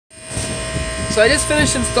So I just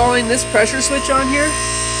finished installing this pressure switch on here.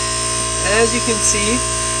 And as you can see, it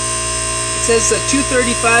says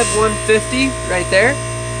 235 150 right there.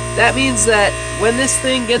 That means that when this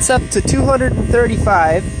thing gets up to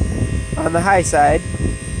 235 on the high side,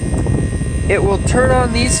 it will turn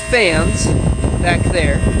on these fans back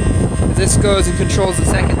there. This goes and controls the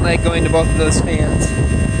second leg going to both of those fans.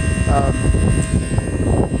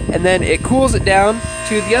 And then it cools it down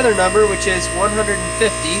to the other number, which is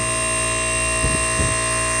 150.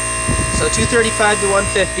 So 235 to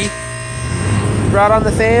 150. Brought on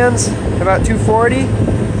the fans, about 240.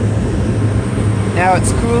 Now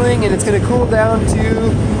it's cooling, and it's going to cool down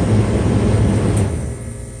to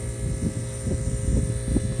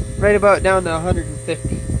right about down to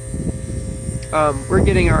 150. We're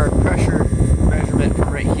getting our pressure measurement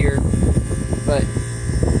from right here, but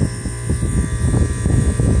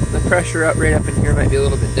the pressure right up in here might be a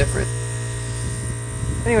little bit different.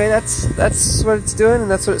 Anyway, that's what it's doing,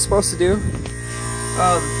 and that's what it's supposed to do.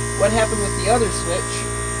 What happened with the other switch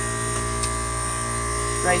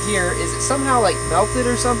right here is it somehow like melted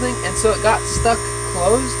or something, and so it got stuck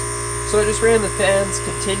closed. So it just ran the fans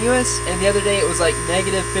continuous, and the other day it was like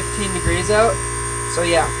negative 15 degrees out. So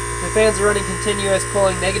yeah, if the fans are running continuous,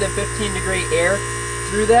 pulling negative 15 degree air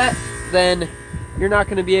through that, then you're not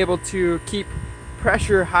going to be able to keep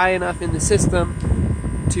pressure high enough in the system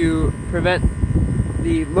to prevent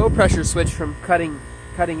the low pressure switch from cutting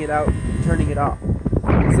it out, turning it off.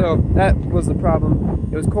 So that was the problem.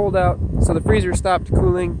 It was cold out, so the freezer stopped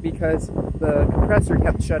cooling because the compressor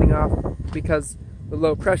kept shutting off because the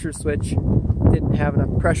low pressure switch didn't have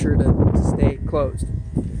enough pressure to stay closed.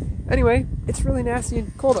 Anyway, it's really nasty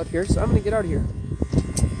and cold up here, so I'm gonna get out of here.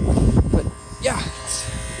 But yeah, it's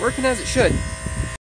working as it should.